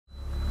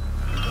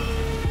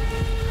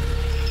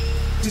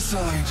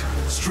Decide,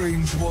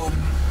 strange one.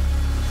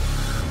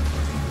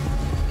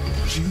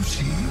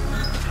 Duty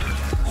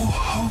or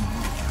hope?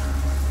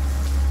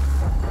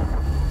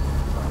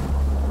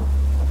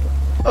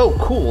 Oh,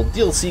 cool.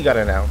 DLC got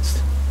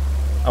announced.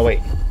 Oh,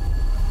 wait.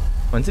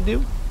 When's it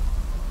due?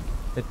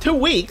 In 2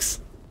 weeks?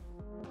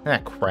 Ah,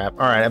 crap.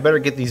 Alright, I better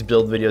get these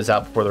build videos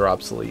out before they're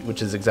obsolete,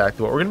 which is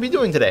exactly what we're going to be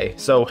doing today.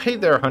 So, hey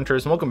there,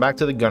 hunters, and welcome back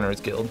to the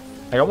Gunners Guild.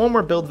 I got one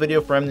more build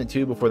video for Remnant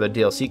 2 before the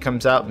DLC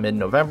comes out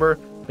mid-November,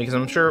 because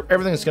I'm sure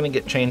everything's going to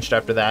get changed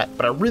after that,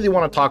 but I really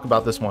want to talk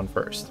about this one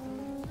first.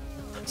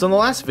 So in the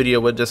last video,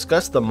 we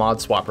discussed the mod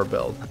swapper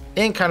build,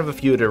 and kind of a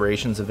few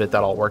iterations of it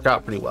that all work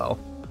out pretty well.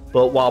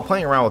 But while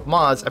playing around with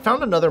mods, I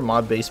found another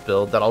mod-based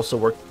build that also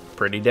worked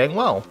pretty dang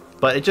well,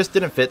 but it just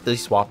didn't fit the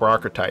swapper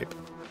archetype,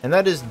 and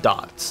that is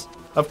dots.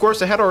 Of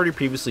course, I had already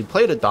previously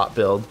played a dot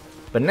build,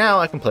 but now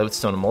I can play with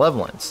Stone of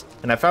Malevolence,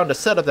 and I found a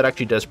setup that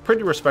actually does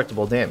pretty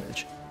respectable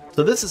damage.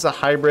 So this is a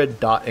hybrid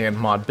dot and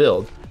mod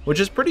build, which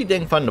is pretty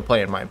dang fun to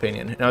play in my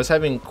opinion, and I was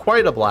having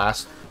quite a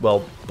blast,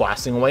 well,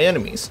 blasting away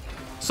enemies.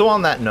 So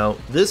on that note,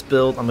 this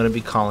build I'm going to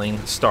be calling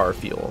Star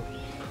Fuel.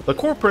 The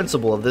core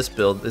principle of this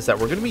build is that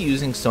we're going to be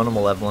using Stone of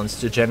Malevolence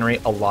to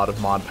generate a lot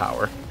of mod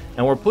power,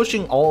 and we're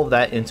pushing all of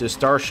that into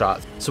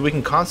Starshot so we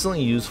can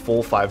constantly use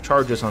full 5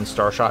 charges on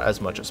Starshot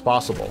as much as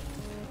possible.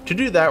 To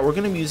do that, we're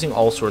going to be using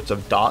all sorts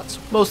of dots,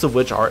 most of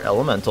which are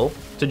elemental,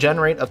 to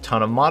generate a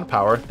ton of mod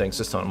power thanks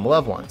to Stone of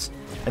Malevolence.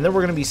 And then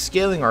we're going to be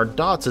scaling our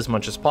dots as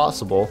much as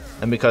possible,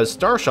 and because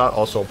Starshot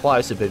also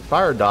applies to Big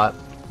Fire Dot,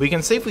 we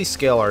can safely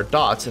scale our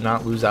dots and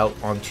not lose out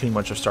on too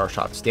much of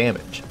Starshot's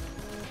damage.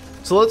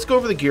 So let's go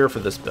over the gear for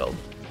this build.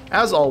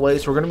 As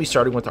always, we're going to be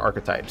starting with the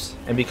archetypes,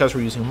 and because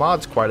we're using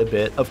mods quite a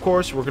bit, of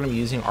course we're going to be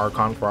using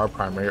Archon for our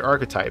primary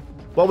archetype.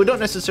 While we don't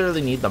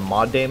necessarily need the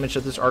mod damage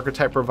that this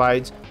archetype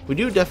provides, we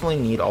do definitely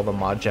need all the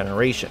mod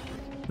generation.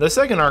 The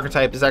second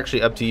archetype is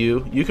actually up to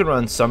you. You can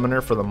run Summoner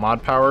for the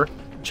mod power,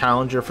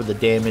 Challenger for the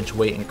damage,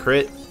 weight, and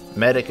crit,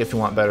 Medic if you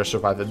want better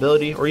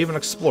survivability, or even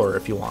Explorer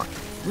if you want.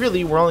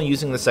 Really, we're only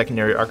using the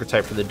secondary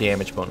archetype for the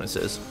damage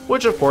bonuses,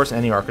 which of course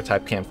any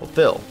archetype can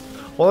fulfill.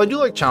 While I do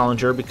like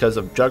Challenger because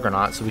of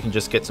Juggernaut so we can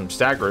just get some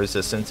stagger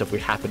resistance if we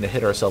happen to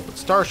hit ourselves with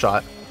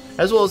Starshot,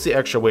 as well as the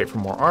extra weight for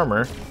more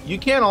armor, you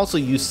can also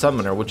use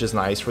Summoner, which is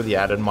nice for the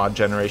added mod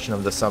generation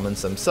of the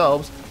summons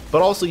themselves,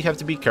 but also you have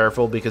to be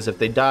careful because if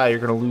they die you're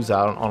going to lose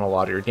out on a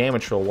lot of your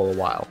damage for a little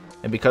while,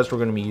 and because we're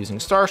going to be using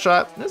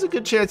Starshot, there's a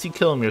good chance you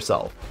kill them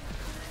yourself.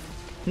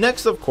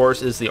 Next of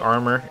course is the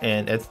armor,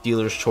 and it's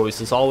dealer's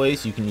choice as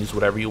always, you can use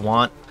whatever you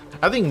want.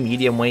 I think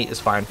medium weight is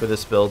fine for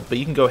this build, but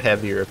you can go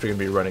heavier if you're going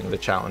to be running the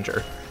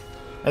Challenger.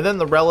 And then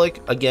the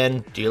relic,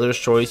 again, dealer's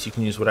choice, you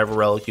can use whatever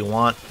relic you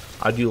want.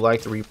 I do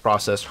like the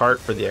reprocessed heart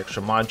for the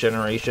extra mod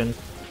generation.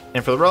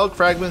 And for the relic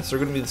fragments, they're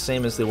going to be the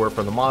same as they were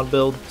for the mod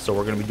build, so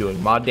we're going to be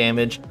doing mod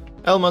damage,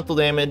 elemental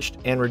damage,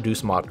 and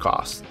reduced mod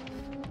cost.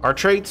 Our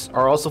traits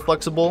are also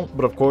flexible,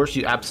 but of course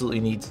you absolutely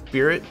need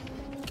spirit.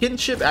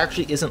 Kinship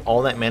actually isn't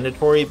all that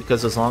mandatory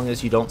because as long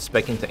as you don't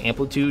spec into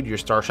amplitude, your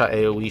Starshot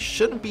AoE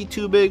shouldn't be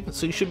too big,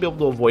 so you should be able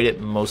to avoid it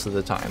most of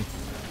the time.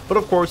 But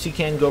of course you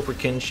can go for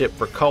kinship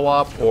for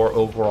co-op or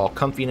overall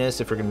comfiness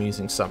if you're going to be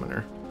using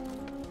Summoner.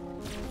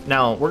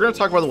 Now we're going to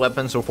talk about the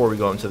weapons before we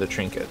go into the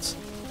trinkets.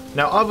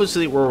 Now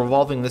obviously we're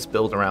revolving this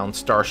build around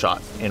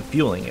Starshot and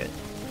fueling it.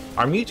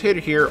 Our mutator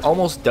here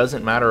almost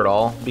doesn't matter at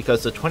all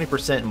because the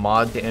 20%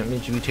 mod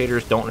damage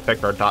mutators don't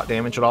affect our dot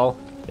damage at all.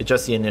 It's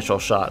just the initial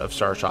shot of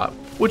Starshot,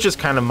 which is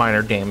kind of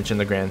minor damage in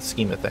the grand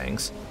scheme of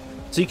things.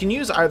 So you can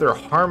use either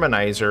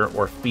Harmonizer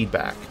or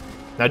Feedback.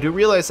 Now do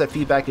realize that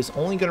Feedback is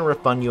only going to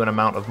refund you an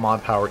amount of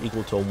mod power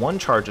equal to 1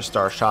 charge of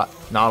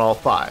Starshot, not all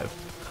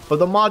 5. But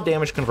the mod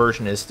damage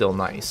conversion is still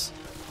nice.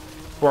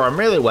 For our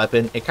melee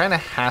weapon, it kind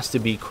of has to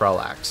be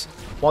Krellax.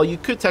 While you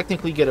could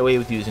technically get away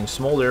with using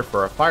Smolder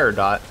for a fire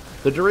dot,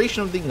 the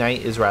duration of the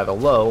ignite is rather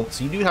low,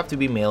 so you do have to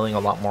be meleeing a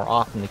lot more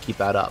often to keep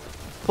that up.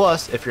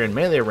 Plus, if you're in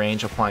melee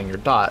range applying your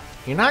dot,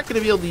 you're not going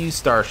to be able to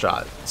use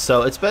Starshot,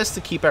 so it's best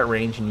to keep at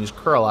range and use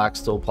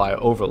Krellax to apply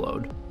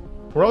overload.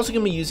 We're also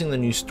going to be using the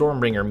new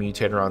Stormbringer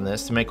mutator on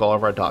this to make all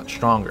of our dots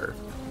stronger.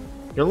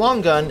 Your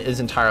long gun is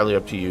entirely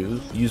up to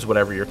you, use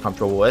whatever you're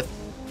comfortable with.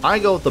 I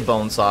go with the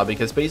Bone Saw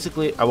because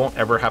basically I won't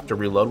ever have to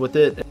reload with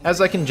it, as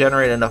I can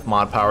generate enough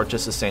mod power to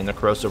sustain the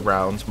Corrosive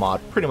Rounds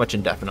mod pretty much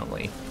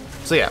indefinitely.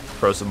 So yeah,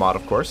 Corrosive mod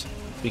of course,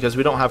 because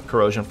we don't have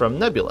Corrosion from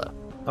Nebula.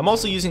 I'm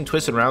also using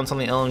Twisted Rounds on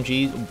the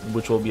LMG,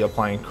 which will be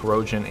applying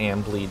Corrosion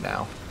and Bleed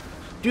now.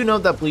 Do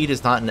note that Bleed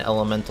is not an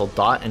elemental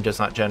dot and does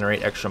not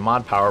generate extra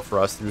mod power for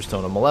us through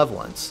Stone of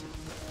Malevolence.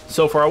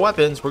 So for our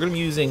weapons, we're going to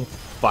be using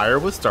Fire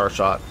with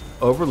Starshot,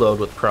 Overload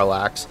with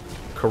Krellax,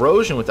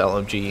 Corrosion with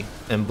LMG,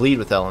 and Bleed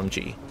with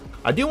LMG.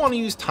 I do want to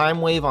use Time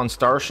Wave on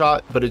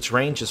Starshot, but its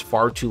range is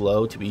far too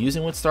low to be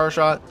using with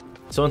Starshot,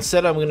 so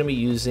instead I'm going to be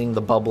using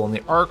the Bubble and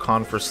the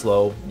Archon for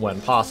slow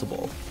when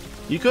possible.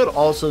 You could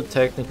also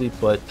technically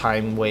put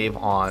Time Wave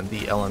on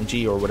the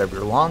LMG or whatever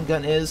your long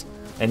gun is,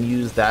 and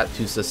use that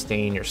to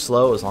sustain your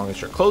slow as long as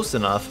you're close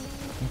enough,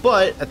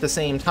 But at the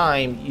same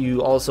time,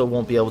 you also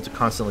won't be able to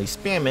constantly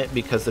spam it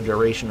because the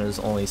duration is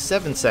only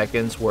 7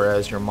 seconds,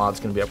 whereas your mod's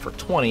going to be up for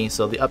 20,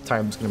 so the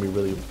uptime is going to be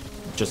really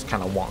just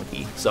kind of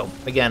wonky. So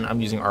again, I'm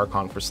using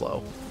Archon for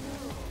slow.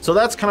 So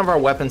that's kind of our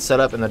weapon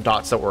setup and the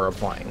dots that we're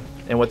applying.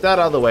 And with that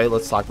out of the way,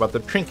 let's talk about the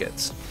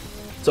trinkets.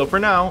 So for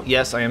now,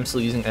 yes, I am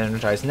still using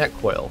Energized Neck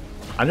Coil.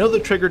 I know the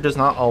trigger does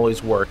not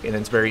always work and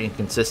it's very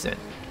inconsistent,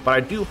 but I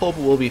do hope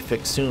it will be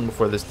fixed soon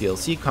before this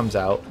DLC comes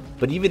out.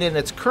 But even in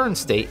its current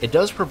state, it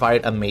does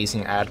provide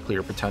amazing ad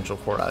clear potential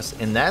for us,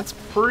 and that's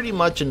pretty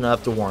much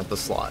enough to warrant the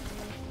slot.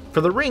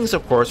 For the rings,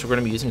 of course, we're going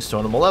to be using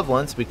Stone of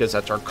Malevolence because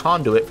that's our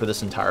conduit for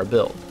this entire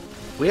build.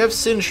 We have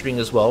Singed Ring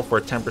as well for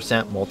a 10%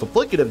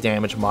 multiplicative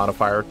damage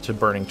modifier to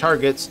burning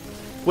targets,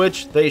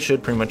 which they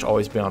should pretty much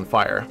always be on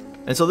fire.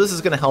 And so this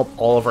is going to help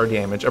all of our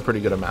damage a pretty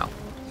good amount.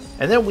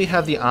 And then we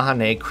have the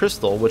Ahane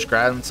Crystal, which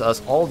grants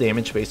us all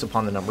damage based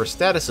upon the number of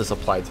statuses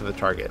applied to the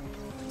target.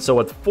 So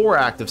with 4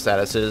 active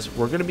statuses,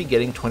 we're going to be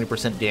getting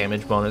 20%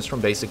 damage bonus from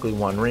basically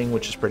 1 ring,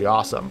 which is pretty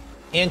awesome,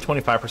 and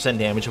 25%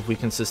 damage if we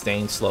can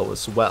sustain slow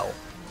as well.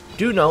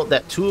 Do note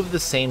that 2 of the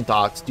same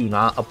dots do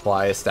not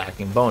apply a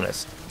stacking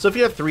bonus, so if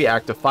you have 3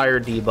 active fire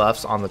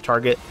debuffs on the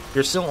target,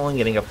 you're still only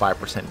getting a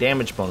 5%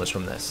 damage bonus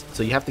from this,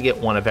 so you have to get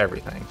 1 of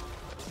everything.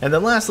 And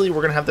then lastly,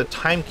 we're going to have the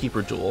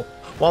Timekeeper Jewel.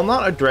 While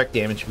not a direct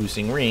damage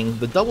boosting ring,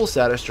 the double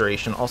status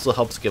duration also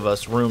helps give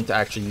us room to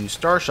actually use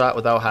Starshot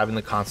without having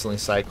to constantly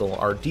cycle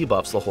our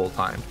debuffs the whole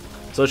time,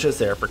 so it's just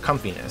there for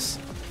comfiness.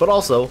 But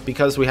also,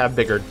 because we have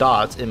bigger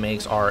dots, it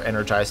makes our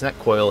Energized Neck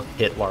Coil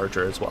hit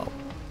larger as well,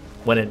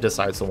 when it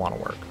decides to want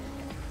to work.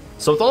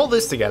 So with all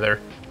this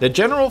together, the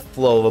general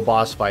flow of a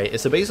boss fight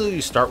is to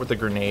basically start with a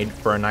grenade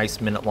for a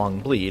nice minute-long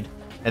bleed,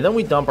 and then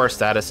we dump our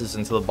statuses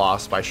into the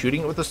boss by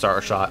shooting it with a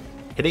Starshot,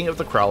 hitting it with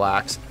the Krell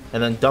Axe,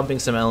 and then dumping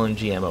some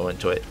LNG ammo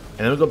into it. And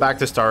then we go back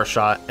to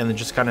Starshot, and then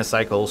just kind of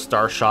cycle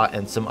Starshot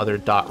and some other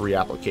dot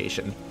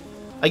reapplication.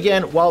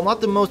 Again, while not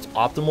the most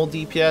optimal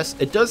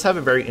DPS, it does have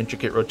a very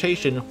intricate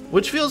rotation,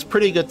 which feels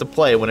pretty good to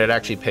play when it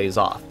actually pays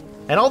off.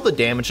 And all the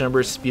damage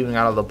numbers spewing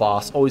out of the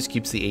boss always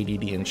keeps the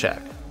ADD in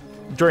check.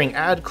 During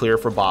ad clear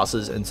for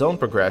bosses and zone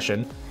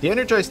progression, the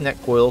Energized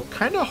Neck Coil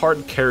kinda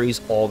hard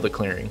carries all the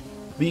clearing,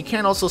 but you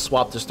can also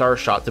swap to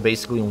Starshot to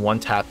basically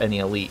one-tap any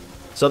elite,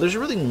 so there's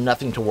really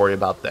nothing to worry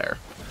about there.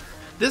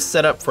 This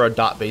setup for a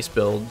dot-based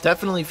build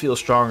definitely feels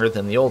stronger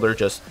than the older,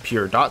 just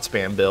pure dot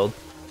spam build,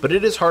 but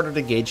it is harder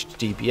to gauge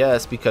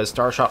DPS because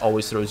Starshot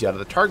always throws you out of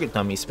the target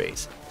dummy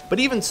space. But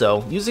even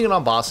so, using it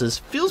on bosses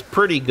feels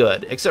pretty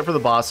good, except for the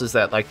bosses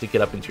that like to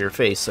get up into your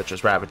face, such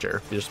as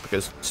Ravager, just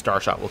because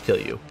Starshot will kill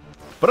you.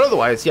 But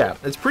otherwise, yeah,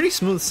 it's pretty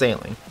smooth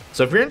sailing.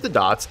 So if you're into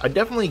dots, I'd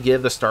definitely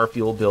give the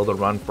Starfuel build a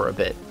run for a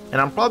bit, and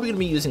I'm probably going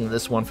to be using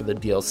this one for the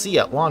DLC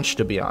at launch,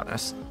 to be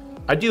honest.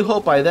 I do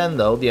hope by then,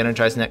 though, the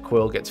Energized Neck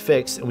Coil gets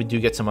fixed and we do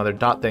get some other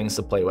dot things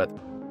to play with.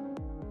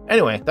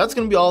 Anyway, that's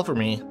going to be all for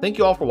me. Thank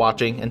you all for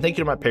watching, and thank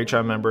you to my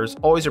Patreon members.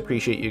 Always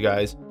appreciate you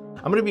guys.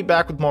 I'm going to be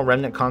back with more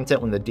Remnant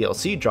content when the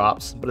DLC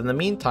drops, but in the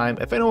meantime,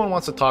 if anyone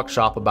wants to talk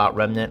shop about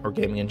Remnant or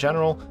gaming in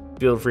general,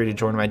 feel free to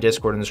join my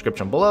Discord in the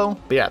description below.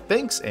 But yeah,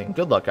 thanks, and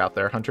good luck out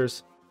there,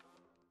 hunters.